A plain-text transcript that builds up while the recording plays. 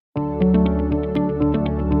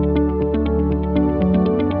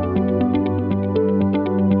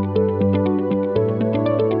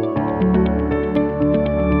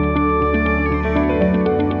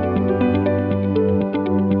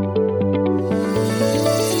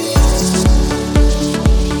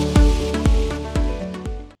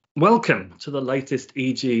Welcome to the latest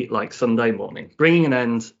EG Like Sunday Morning, bringing an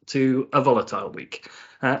end to a volatile week.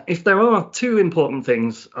 If there are two important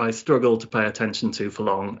things I struggle to pay attention to for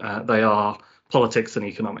long, they are politics and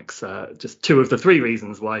economics. Just two of the three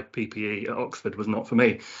reasons why PPE at Oxford was not for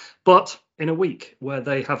me. But in a week where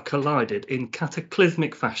they have collided in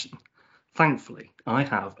cataclysmic fashion, thankfully, I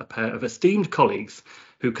have a pair of esteemed colleagues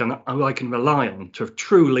who I can rely on to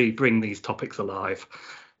truly bring these topics alive.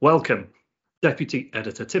 Welcome, Deputy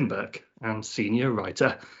Editor Tim Burke and Senior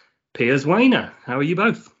Writer Piers Wayner. How are you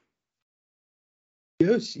both?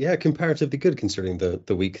 Good, yeah, comparatively good considering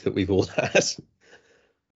the week that we've all had.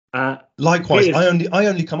 Likewise, Piers. I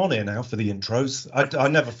only come on here now for the intros. I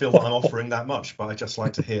never feel that I'm offering that much, but I just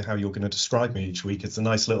like to hear how you're going to describe me each week. It's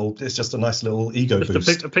just a nice little ego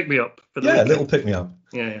boost. A pick me up. For the weekend. Little pick me up.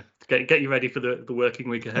 Yeah. Get you ready for the working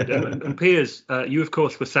week ahead. And Piers, you of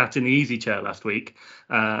course were sat in the easy chair last week,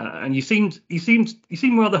 and you seemed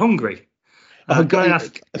rather hungry. Can I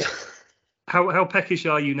ask, how peckish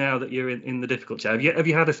are you now that you're in the difficult chair? Have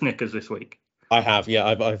you had a Snickers this week? I have, yeah.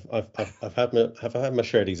 I've had my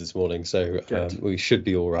shreddies this morning, so we should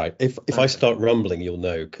be all right. If I start rumbling, you'll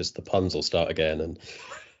know because the puns will start again. And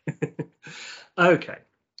okay,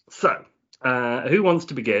 so. Who wants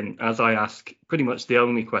to begin? As I ask pretty much the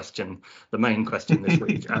only question, the main question this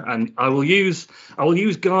week, and I will use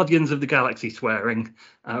Guardians of the Galaxy swearing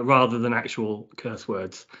rather than actual curse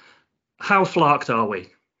words. How flarked are we?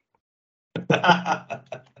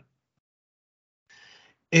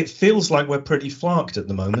 It feels like we're pretty flarked at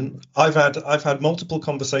the moment. I've had multiple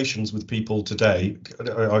conversations with people today.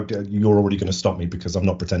 You're already going to stop me because I'm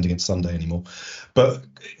not pretending it's Sunday anymore, but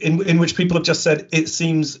in which people have just said it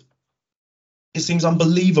seems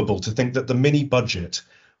unbelievable to think that the mini budget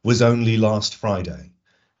was only last Friday.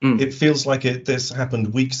 It feels like this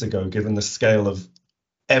happened weeks ago, given the scale of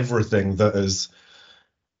everything that has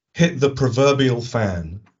hit the proverbial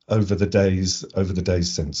fan over the days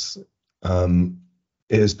since.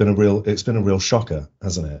 It's been a real shocker,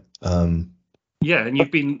 hasn't it? Yeah, and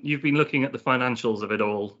you've been looking at the financials of it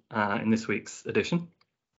all in this week's edition.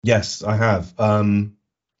 Yes, I have.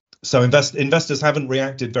 So investors haven't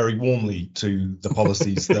reacted very warmly to the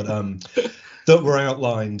policies that were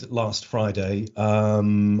outlined last Friday.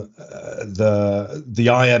 The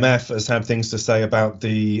IMF has had things to say about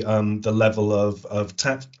the level of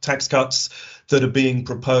tax cuts that are being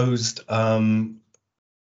proposed.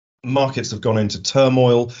 Markets have gone into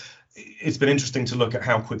turmoil. It's been interesting to look at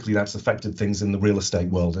how quickly that's affected things in the real estate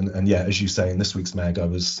world. And yeah, as you say, in this week's mag, I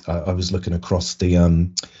was looking across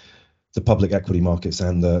the public equity markets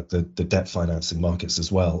and the debt financing markets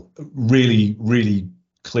as well. Really, really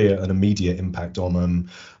clear and immediate impact on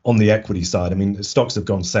the equity side. I mean, stocks have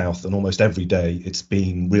gone south, and almost every day it's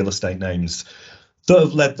been real estate names that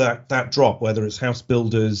have led that drop, whether it's house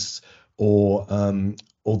builders or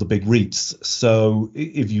the big REITs. So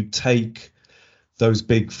if you take those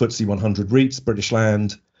big FTSE 100 REITs, British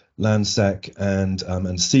Land, Landsec, and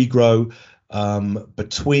SEGRO,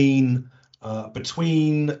 between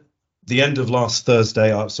the end of last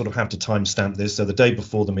Thursday, I sort of have to timestamp this. So the day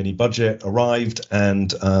before the mini budget arrived, and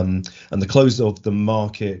the close of the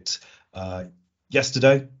market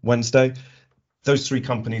yesterday, Wednesday, those three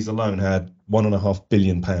companies alone had £1.5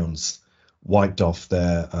 billion wiped off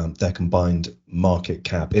their combined market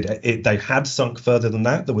cap. They had sunk further than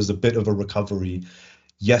that. There was a bit of a recovery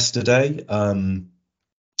yesterday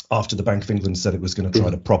after the Bank of England said it was going to try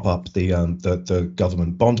to prop up the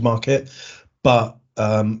government bond market, but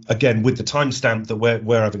again, with the timestamp that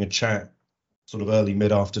we're having a chat sort of early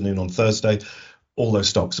mid-afternoon on Thursday, all those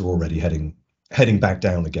stocks are already heading back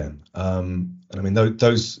down again. And I mean, it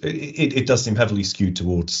does seem heavily skewed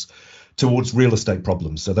towards real estate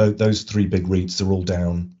problems. So those three big REITs are all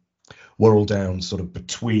down. We're all down sort of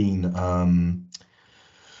between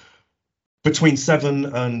 7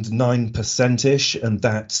 and 9% ish, and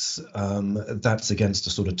that's against a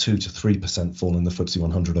sort of 2 to 3% fall in the FTSE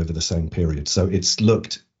 100 over the same period. So it's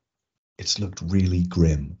looked really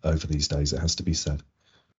grim over these days, it has to be said.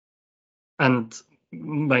 And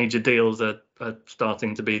major deals are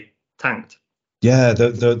starting to be tanked. Yeah,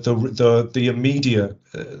 the immediate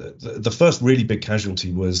the first really big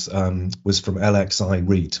casualty was from LXI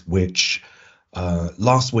REIT, which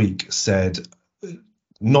last week said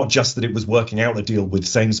not just that it was working out a deal with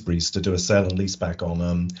Sainsbury's to do a sale and leaseback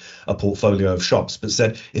on a portfolio of shops, but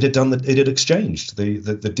said it had exchanged.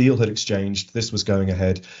 The deal had exchanged. This was going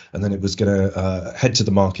ahead, and then it was going to head to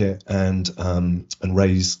the market and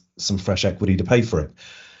raise some fresh equity to pay for it.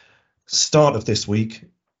 Start of this week,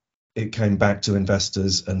 it came back to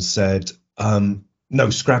investors and said, no,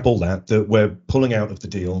 scrap all that we're pulling out of the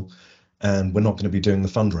deal, and we're not going to be doing the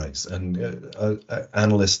fundraise. And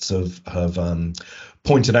analysts have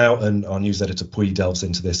pointed out, and our news editor Pui delves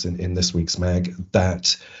into this in this week's mag,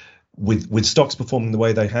 that with stocks performing the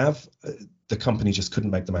way they have, the company just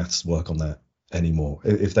couldn't make the maths work on that anymore.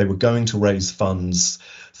 If they were going to raise funds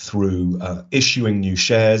through issuing new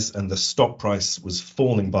shares and the stock price was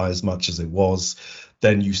falling by as much as it was,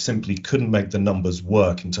 then you simply couldn't make the numbers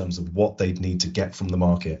work in terms of what they'd need to get from the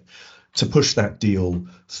market to push that deal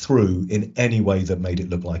through in any way that made it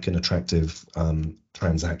look like an attractive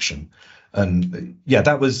transaction. And yeah,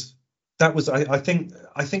 that was I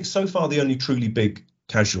think so far the only truly big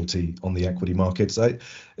casualty on the equity markets.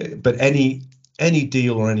 But any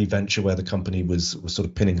deal or any venture where the company was sort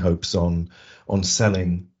of pinning hopes on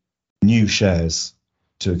selling new shares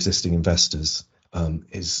to existing investors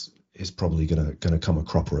is probably going to come a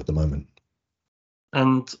cropper at the moment.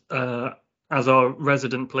 And as our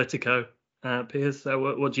resident Politico, Piers,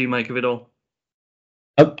 what do you make of it all?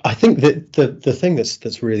 I think that the thing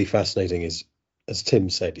that's really fascinating is, as Tim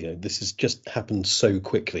said, this has just happened so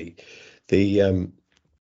quickly. The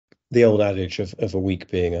old adage of a week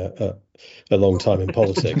being a long time in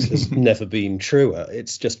politics has never been truer.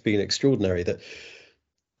 It's just been extraordinary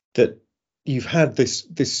that you've had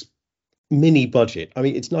this mini budget. I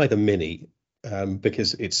mean, it's neither mini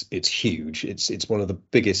because it's huge. It's one of the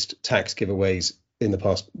biggest tax giveaways in the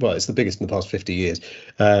past. Well, it's the biggest in the past 50 years.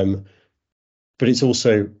 But it's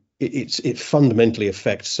also it fundamentally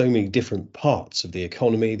affects so many different parts of the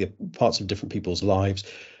economy, the parts of different people's lives.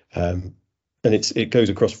 And it goes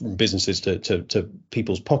across from businesses to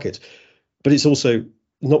people's pockets. But it's also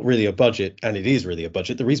not really a budget, and it is really a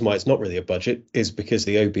budget. The reason why it's not really a budget is because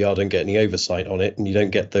the OBR don't get any oversight on it, and you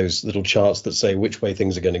don't get those little charts that say which way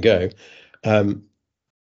things are going to go. And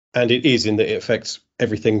it is in that it affects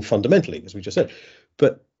everything fundamentally, as we just said.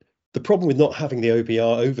 But the problem with not having the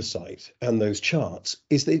OBR oversight and those charts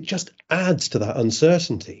is that it just adds to that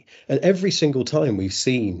uncertainty. And every single time we've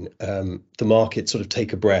seen the market sort of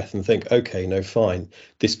take a breath and think, okay, no, fine,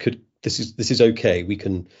 this is okay. We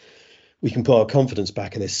can put our confidence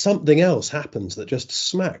back, and there's something else happens that just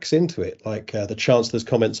smacks into it, like the Chancellor's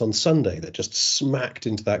comments on Sunday that just smacked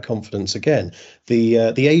into that confidence again.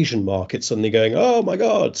 The Asian market suddenly going, oh my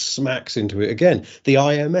God, smacks into it again. The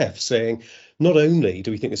IMF saying, not only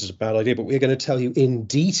do we think this is a bad idea, but we're going to tell you in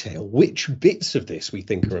detail which bits of this we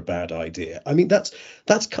think are a bad idea. I mean, that's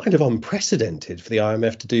kind of unprecedented for the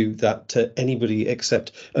IMF to do that to anybody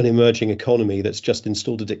except an emerging economy that's just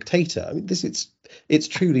installed a dictator. I mean, it's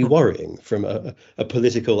truly worrying from a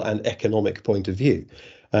political and economic point of view.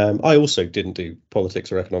 I also didn't do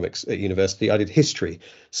politics or economics at university. I did history.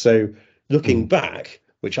 So looking back,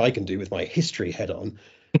 which I can do with my history head on,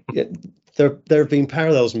 there have been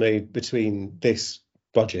parallels made between this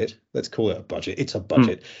budget. Let's call it a budget. It's a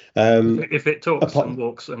budget. If it talks and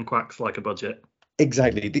walks and quacks like a budget.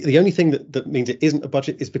 Exactly. The only thing that means it isn't a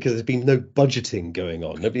budget is because there's been no budgeting going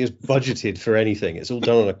on. Nobody has budgeted for anything. It's all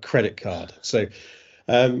done on a credit card. So,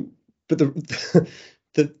 but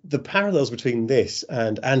the parallels between this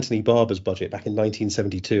and Anthony Barber's budget back in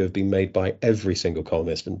 1972 have been made by every single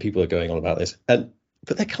columnist, and people are going on about this. But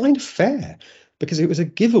they're kind of fair, because it was a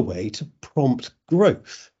giveaway to prompt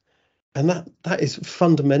growth. And that is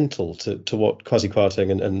fundamental to what Kwasi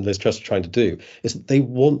Kwarteng and Liz Truss are trying to do, is that they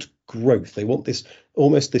want growth. They want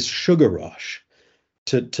almost this sugar rush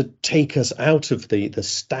to take us out of the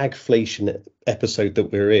stagflation episode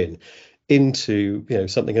that we're in into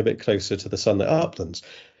something a bit closer to the sunlit uplands.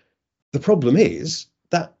 The problem is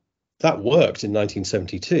that worked in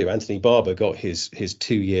 1972. Anthony Barber got his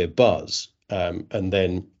 2-year buzz, and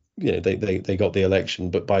then they got the election,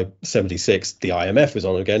 but by 76 the IMF was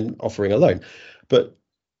on again offering a loan. But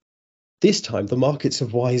this time the markets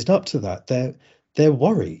have wised up to that. They're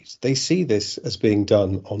worried. They see this as being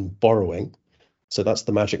done on borrowing, so that's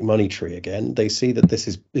the magic money tree again. They see that this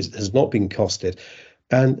has not been costed,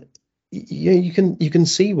 and you can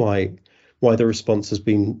see why the response has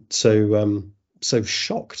been so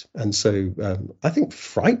shocked and so I think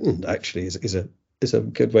frightened. Actually, is a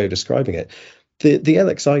good way of describing it. The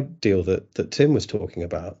LXI deal that Tim was talking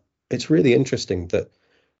about, it's really interesting that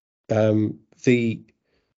the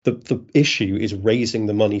issue is raising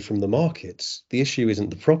the money from the markets. The issue isn't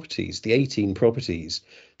the properties. The 18 properties,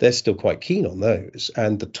 they're still quite keen on those,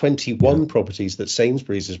 and the 21 properties that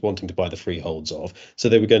Sainsbury's is wanting to buy the freeholds of. So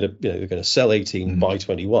they were going to sell 18, buy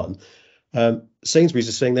 21. Sainsbury's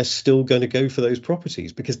is saying they're still going to go for those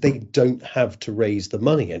properties because they don't have to raise the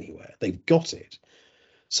money anywhere. They've got it.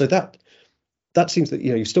 So that seems that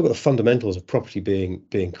you've still got the fundamentals of property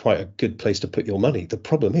being quite a good place to put your money. The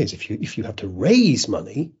problem is if you have to raise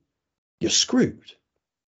money, you're screwed.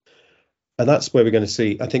 And that's where we're going to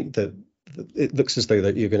see, I think that it looks as though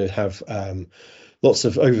that you're going to have lots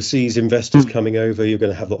of overseas investors coming over. You're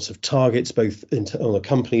going to have lots of targets, both on a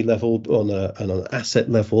company level, and on an asset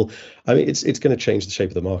level. I mean, it's going to change the shape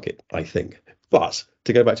of the market, I think. But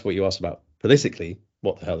to go back to what you asked about politically,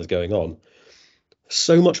 what the hell is going on?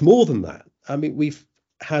 So much more than that. I mean, we've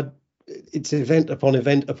had it's event upon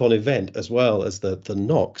event upon event, as well as the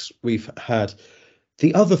knocks. We've had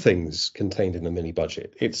the other things contained in the mini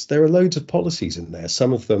budget. There are loads of policies in there.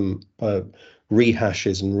 Some of them are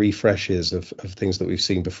rehashes and refreshes of things that we've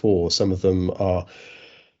seen before. Some of them are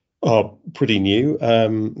pretty new.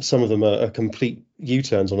 Some of them are complete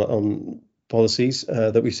U-turns on policies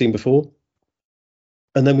that we've seen before.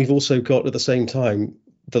 And then we've also got, at the same time,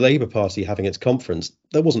 the Labour Party having its conference.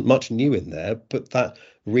 There wasn't much new in there, but that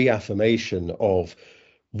reaffirmation of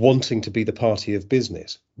wanting to be the party of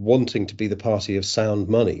business, wanting to be the party of sound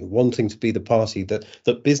money, wanting to be the party that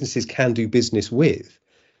businesses can do business with,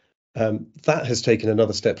 that has taken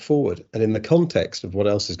another step forward. And in the context of what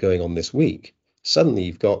else is going on this week, suddenly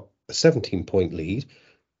you've got a 17-point lead.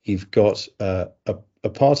 You've got a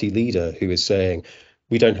party leader who is saying,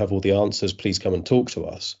 we don't have all the answers, please come and talk to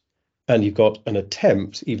us. And you've got an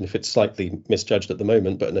attempt, even if it's slightly misjudged at the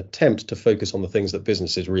moment, but an attempt to focus on the things that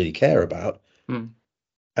businesses really care about.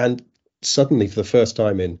 And suddenly, for the first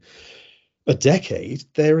time in a decade,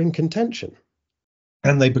 they're in contention.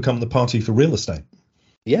 And they become the party for real estate.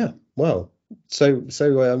 Yeah, well, so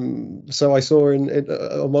I saw in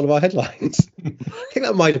on one of our headlines. I think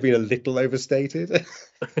that might have been a little overstated.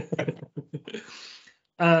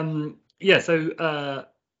 Yeah, so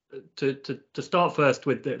to start first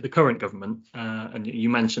with the current government, and you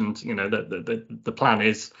mentioned, that the plan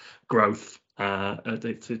is growth.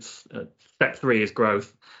 It's step 3 is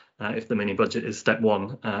growth. If the mini budget is step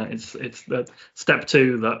 1, it's the step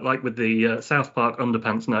 2 that, like with the South Park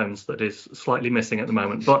underpants gnomes, that is slightly missing at the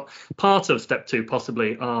moment. But part of step 2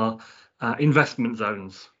 possibly are investment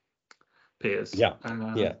zones. Piers, yeah.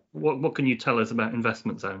 What can you tell us about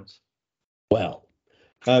investment zones? Well,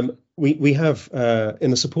 we have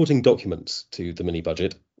in the supporting documents to the mini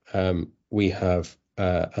budget, we have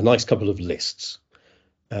a nice couple of lists,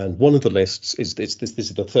 and one of the lists is this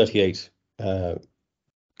is the 38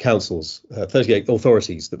 councils, 38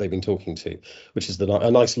 authorities that they've been talking to, which is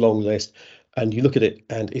a nice long list. And you look at it,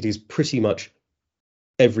 and it is pretty much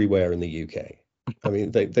everywhere in the UK. I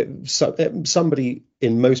mean, somebody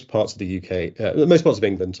in most parts of the UK, most parts of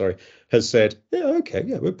England, has said,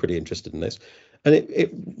 we're pretty interested in this. And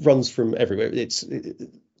it runs from everywhere.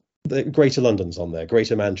 The Greater London's on there,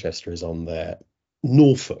 Greater Manchester is on there,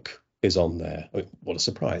 Norfolk is on there. I mean, what a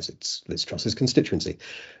surprise! It's Liz Truss's constituency.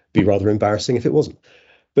 Be rather embarrassing if it wasn't.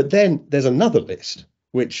 But then there's another list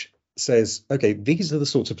which says, okay, these are the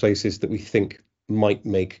sorts of places that we think might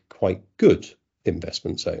make quite good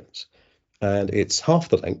investment zones. And it's half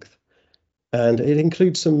the length. And it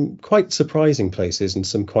includes some quite surprising places and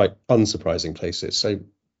some quite unsurprising places. So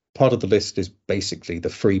part of the list is basically the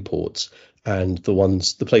free ports and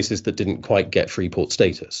the places that didn't quite get free port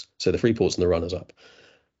status. So the free ports and the runners up.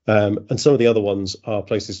 And some of the other ones are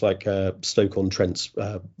places like Stoke-on-Trent's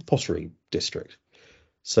pottery district.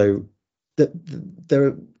 So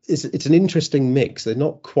it's an interesting mix. They're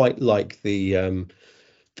not quite like the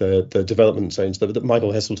development zones, the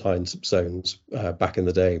Michael Heseltine's zones back in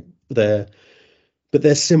the day. But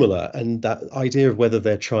they're similar, and that idea of whether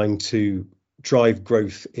they're trying to drive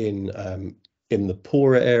growth in the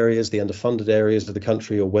poorer areas, the underfunded areas of the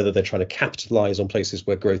country, or whether they're trying to capitalize on places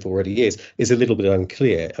where growth already is a little bit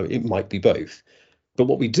unclear. I mean, it might be both. But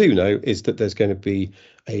what we do know is that there's going to be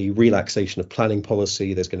a relaxation of planning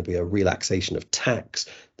policy. There's going to be a relaxation of tax.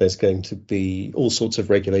 There's going to be all sorts of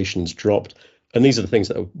regulations dropped. And these are the things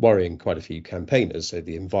that are worrying quite a few campaigners. So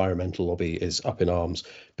the environmental lobby is up in arms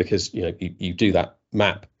because, you do that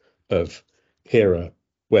map of here are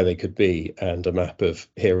where they could be and a map of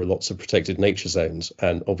here are lots of protected nature zones.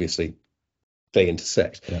 And obviously they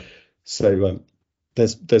intersect. Yeah. So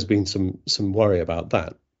there's been some worry about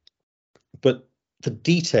that. But the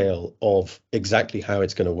detail of exactly how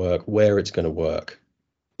it's going to work, where it's going to work,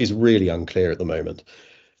 is really unclear at the moment.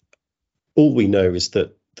 All we know is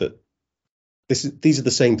that these are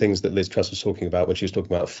the same things that Liz Truss was talking about when she was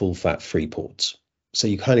talking about full fat free ports. So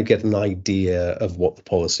you kind of get an idea of what the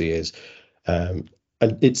policy is. And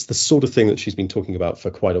it's the sort of thing that she's been talking about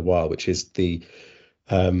for quite a while, which is the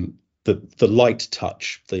light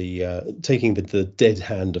touch, taking the dead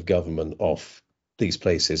hand of government off these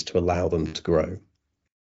places to allow them to grow.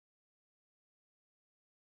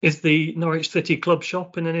 Is the Norwich City Club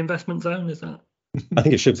shop in an investment zone? Is that? I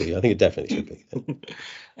think it should be. I think it definitely should be.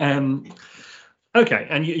 Okay,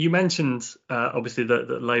 and you mentioned obviously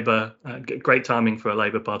that Labour, great timing for a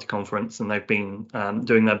Labour Party conference, and they've been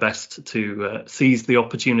doing their best to seize the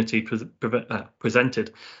opportunity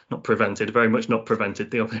presented, not prevented, very much not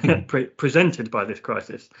prevented, presented by this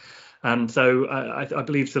crisis. And so I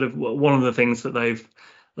believe sort of one of the things that they've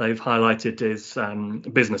highlighted is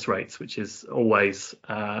business rates, which is always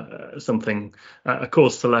something, a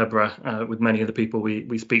cause célèbre with many of the people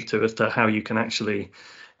we speak to as to how you can actually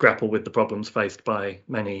grapple with the problems faced by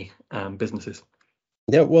many businesses.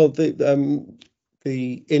 Yeah, well,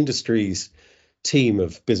 the industry's team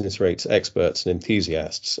of business rates experts and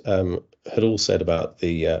enthusiasts had all said about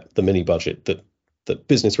the mini budget that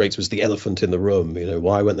business rates was the elephant in the room. You know,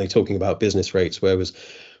 why weren't they talking about business rates? Where was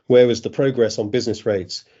the progress on business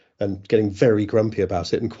rates? And getting very grumpy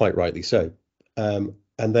about it, and quite rightly so.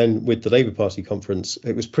 And then with the Labour Party conference,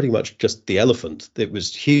 it was pretty much just the elephant. It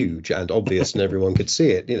was huge and obvious, and everyone could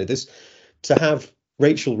see it. You know, this to have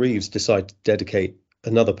Rachel Reeves decide to dedicate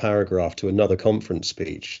another paragraph to another conference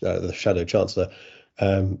speech, the Shadow Chancellor,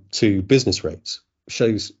 to business rates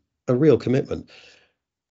shows a real commitment.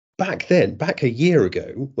 Back a year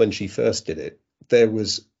ago, when she first did it, there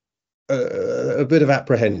was a bit of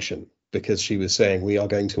apprehension, because she was saying we are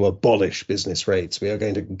going to abolish business rates. We are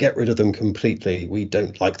going to get rid of them completely. We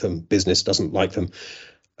don't like them. Business doesn't like them.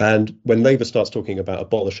 And when Labour starts talking about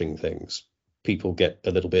abolishing things, people get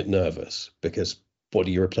a little bit nervous, because what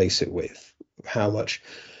do you replace it with? How much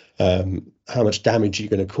damage are you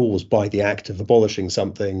going to cause by the act of abolishing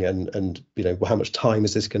something? And you know, how much time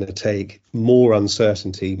is this going to take? More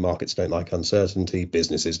uncertainty. Markets don't like uncertainty.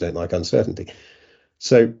 Businesses don't like uncertainty.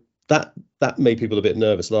 So that made people a bit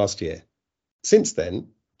nervous last year. Since then,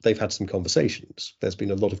 they've had some conversations. There's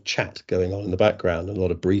been a lot of chat going on in the background, and a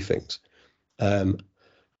lot of briefings.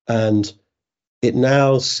 And it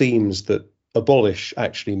now seems that abolish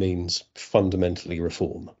actually means fundamentally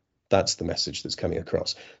reform. That's the message that's coming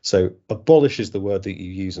across. So abolish is the word that you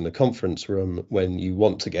use in the conference room when you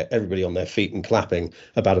want to get everybody on their feet and clapping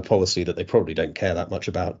about a policy that they probably don't care that much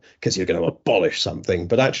about, because you're going to abolish something.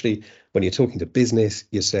 But actually, when you're talking to business,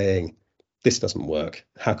 you're saying, this doesn't work.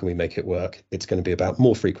 How can we make it work? It's going to be about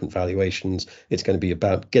more frequent valuations. It's going to be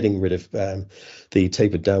about getting rid of the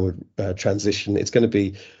tapered downward transition. It's going to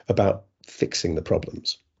be about fixing the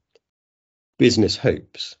problems. Business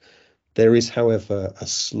hopes. There is, however, a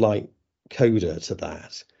slight coda to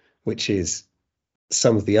that, which is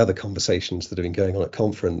some of the other conversations that have been going on at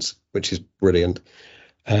conference, which is brilliant,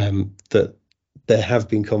 that there have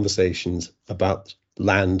been conversations about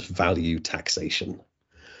land value taxation.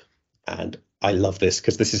 And I love this,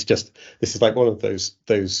 because this is like one of those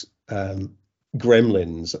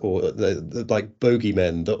gremlins, or the like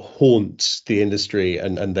bogeymen that haunt the industry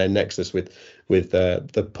and their nexus with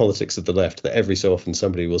the politics of the left, that every so often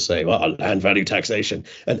somebody will say, well, land value taxation,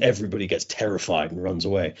 and everybody gets terrified and runs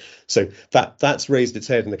away. So that's raised its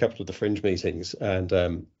head in a couple of the fringe meetings, and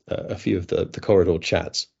a few of the corridor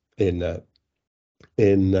chats in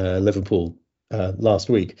Liverpool last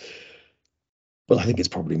week. But I think it's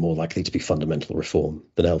probably more likely to be fundamental reform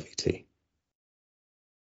than LVT.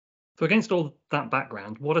 So against all that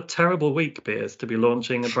background, what a terrible week, Piers, to be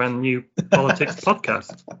launching a brand new politics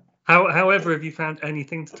podcast. However, have you found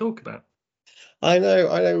anything to talk about? I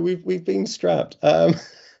know. We've been strapped. Yeah,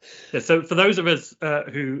 so for those of us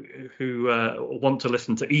who want to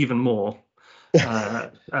listen to even more,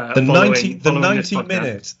 the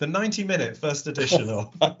 90-minute first edition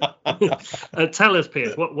of. Tell us,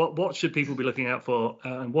 Piers, what should people be looking out for,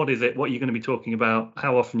 and what is it? What are you going to be talking about?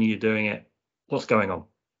 How often are you doing it? What's going on?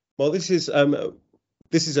 Well, this is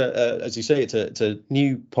as you say, it's a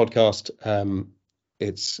new podcast.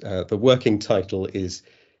 It's the working title is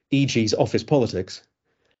EG's Office Politics,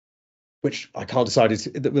 which I can't decide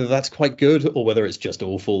whether that's quite good or whether it's just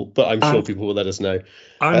awful. But I'm sure people will let us know.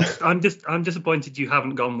 I'm disappointed you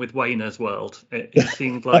haven't gone with Wayner's World. It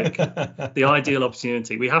seemed like the ideal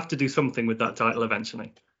opportunity. We have to do something with that title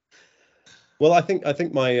eventually. Well, I think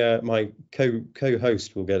my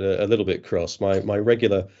co-host will get a little bit cross. My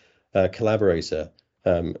regular collaborator,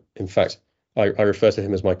 in fact, I refer to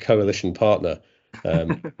him as my coalition partner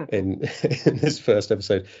in this first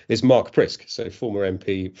episode, is Mark Prisk. So former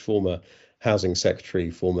MP, former housing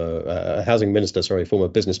secretary, former housing minister, former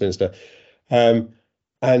business minister.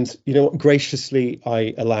 And, you know, graciously,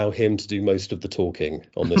 I allow him to do most of the talking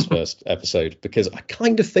on this first episode, because I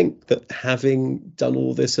kind of think that having done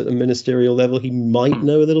all this at a ministerial level, he might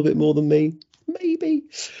know a little bit more than me, maybe.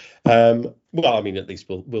 Well, I mean, at least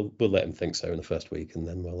we'll let him think so in the first week, and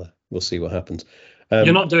then we'll see what happens.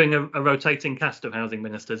 You're not doing a rotating cast of housing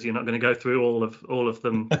ministers. You're not going to go through all of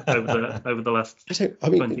them over the last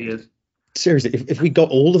 20 years. seriously, if we got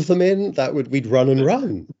all of them in, we'd run and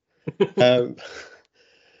run.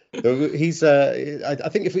 He's I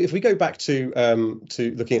think if we go back to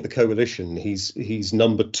looking at the coalition, he's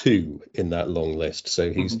number 2 in that long list.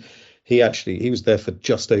 So he was there for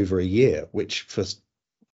just over a year, which for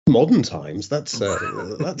modern times that's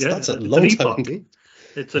a long time indeed.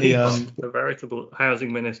 It's a veritable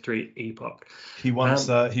housing ministry epoch. He once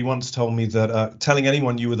told me that telling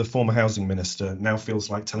anyone you were the former housing minister now feels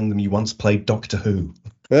like telling them you once played Doctor Who.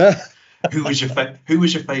 Who was your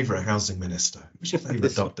favourite housing minister? Who was your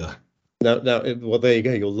favourite doctor? Now, well, there you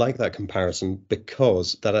go. You'll like that comparison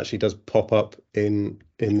because that actually does pop up in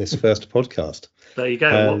this first podcast. There you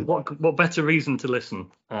go. What better reason to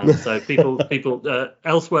listen? So people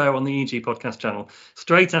elsewhere on the EG podcast channel,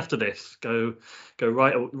 straight after this, go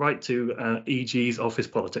right to EG's Office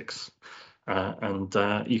Politics, and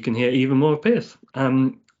you can hear even more of Piers.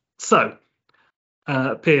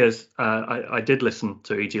 Piers, I did listen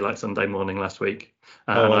to EG Like Sunday Morning last week.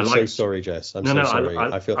 I'm so sorry, Jess. I'm so sorry.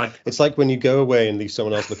 I feel it's like when you go away and leave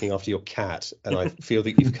someone else looking after your cat, and I feel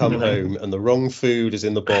that you've come home and the wrong food is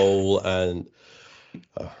in the bowl. And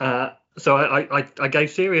so I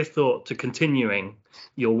gave serious thought to continuing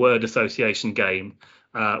your word association game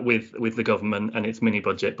with the government and its mini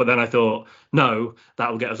budget, but then I thought, no, that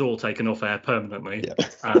will get us all taken off air permanently.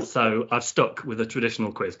 Yeah. So I've stuck with a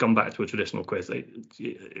traditional quiz, gone back to a traditional quiz. Are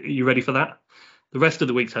you ready for that? The rest of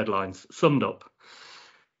the week's headlines summed up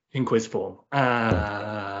in quiz form.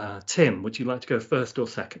 Tim, would you like to go first or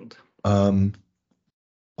second? I'll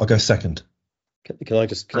go second. Can I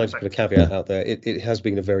just put a caveat out there? It has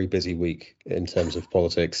been a very busy week in terms of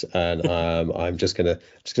politics, and I'm just gonna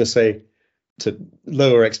say to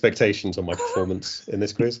lower expectations on my performance in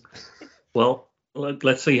this quiz. Well,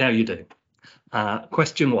 let's see how you do.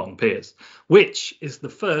 Question 1, Piers. Which is the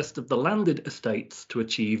first of the landed estates to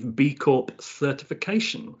achieve B Corp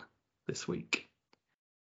certification this week?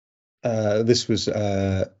 This was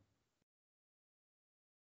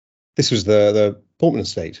the Portman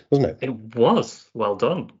estate, wasn't it? It was. Well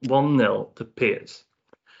done. 1-0 to Piers.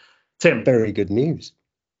 Tim. Very good news.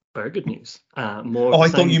 Very good news. I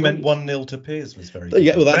thought you meant 1-0 to Piers was very good.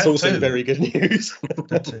 Yeah, well, that's also very good news.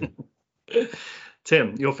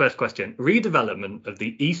 Tim, your first question. Redevelopment of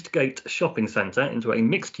the Eastgate Shopping Centre into a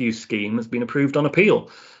mixed-use scheme has been approved on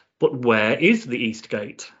appeal. But where is the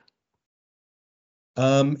Eastgate?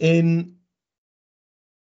 No,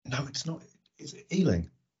 it's not. Is it Ealing?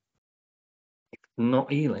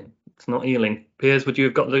 Not Ealing. It's not Ealing. Piers, would you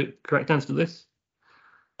have got the correct answer to this?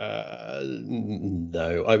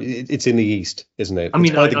 No, it's in the east, isn't it? I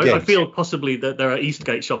mean, I feel possibly that there are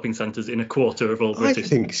Eastgate shopping centres in a quarter of all British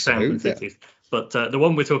towns and cities. But the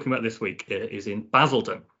one we're talking about this week is in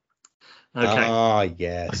Basildon. Okay. Ah,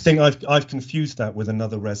 yes. I think I've confused that with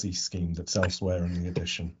another Resi scheme that's elsewhere in the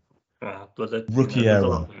edition. Rookie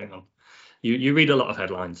error. You read a lot of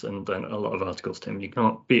headlines and a lot of articles, Tim. You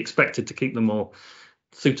can't be expected to keep them all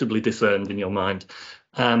suitably discerned in your mind.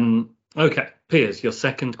 Okay, Piers, your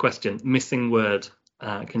second question. Missing word.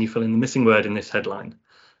 Can you fill in the missing word in this headline?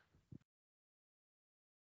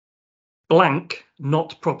 Blank,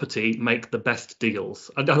 not property, make the best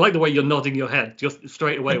deals. I like the way you're nodding your head just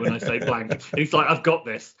straight away when I say blank. It's like, I've got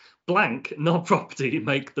this. Blank, not property,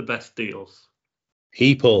 make the best deals.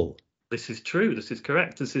 People. This is true. This is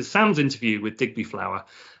correct. This is Sam's interview with Digby Flower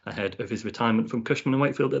ahead of his retirement from Cushman and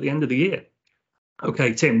Wakefield at the end of the year.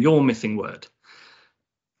 Okay, Tim, your missing word.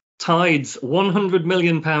 Tide's £100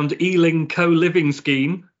 million Ealing co-living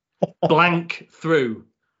scheme, blank through.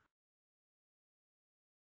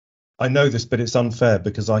 I know this, but it's unfair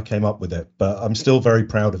because I came up with it, but I'm still very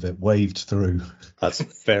proud of it. Waved through. That's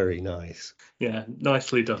very nice. Yeah,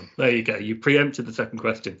 nicely done. There you go. You preempted the second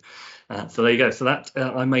question. So there you go. So that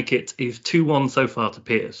I make it is 2-1 so far to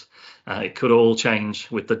Piers. It could all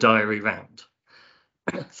change with the diary round.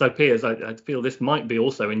 So Piers, I feel this might be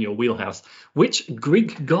also in your wheelhouse. Which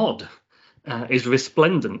Greek god is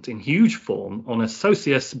resplendent in huge form on a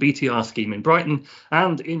Socius BTR scheme in Brighton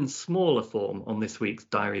and in smaller form on this week's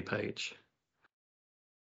diary page?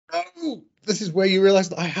 Oh, this is where you realise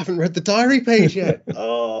that I haven't read the diary page yet.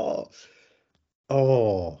 Oh.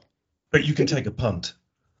 But you can take a punt.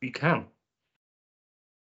 You can.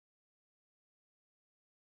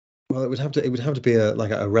 Well, it would have to be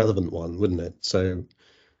a relevant one, wouldn't it? So,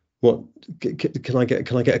 what can I get a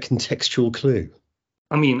contextual clue?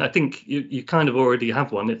 I mean, I think you kind of already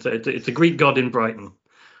have one. It's a Greek god in Brighton.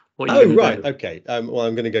 What are you right, do? Okay. Well,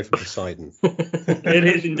 I'm going to go for Poseidon. It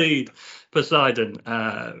is indeed Poseidon,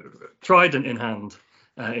 trident in hand,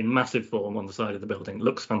 in massive form on the side of the building.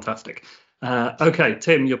 Looks fantastic. Okay,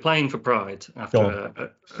 Tim, you're playing for pride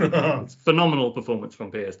after a phenomenal performance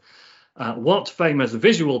from Piers. What famous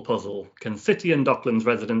visual puzzle can City and Docklands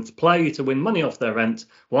residents play to win money off their rent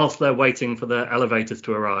whilst they're waiting for their elevators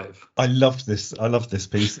to arrive? I love this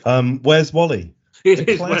piece. Where's Wally? It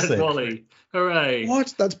is Where's Wally? Hooray!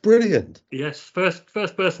 What? That's brilliant. Yes, first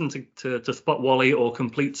person to spot Wally or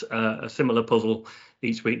complete a similar puzzle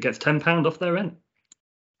each week gets £10 off their rent.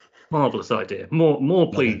 Marvellous idea.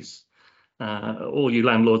 More please. All you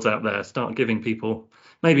landlords out there, start giving people,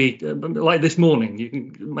 maybe like this morning, you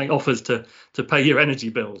can make offers to pay your energy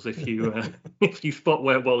bills if you if you spot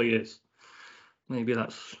where Wally is. Maybe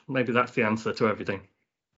that's the answer to everything.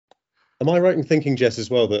 Am I right in thinking, Jess, as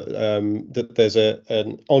well, that that there's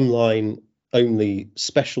an online only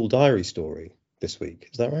special diary story this week?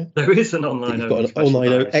 Is that right? There is an online. You've got an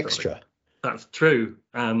online extra. Story. That's true.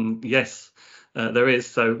 Yes, there is.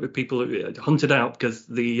 So people hunted out because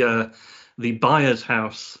the buyer's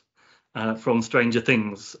house from Stranger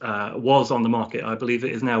Things was on the market. I believe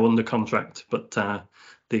it is now under contract, but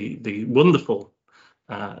the wonderful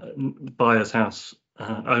buyer's house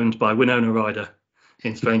owned by Winona Ryder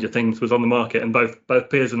in Stranger Things was on the market, and both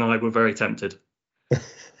Piers and I were very tempted.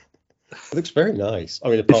 It looks very nice. I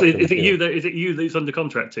mean, is it you that's under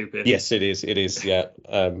contract too, Piers? Yes, it is. It is. Yeah.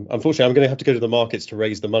 Unfortunately, I'm going to have to go to the markets to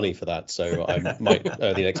raise the money for that. So I might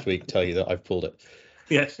early next week tell you that I've pulled it.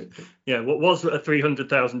 Yes. Yeah. What was a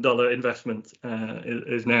 $300,000 investment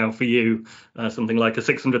is now for you something like a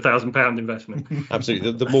 £600,000 investment.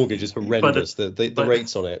 Absolutely. The mortgage is horrendous. The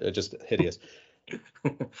rates on it are just hideous.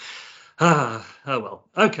 Oh well.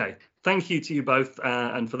 Okay. Thank you to you both.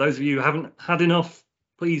 And for those of you who haven't had enough,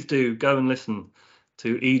 please do go and listen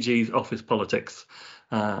to EG's Office Politics.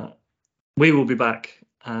 We will be back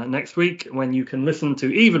next week when you can listen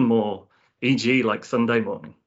to even more EG like Sunday morning.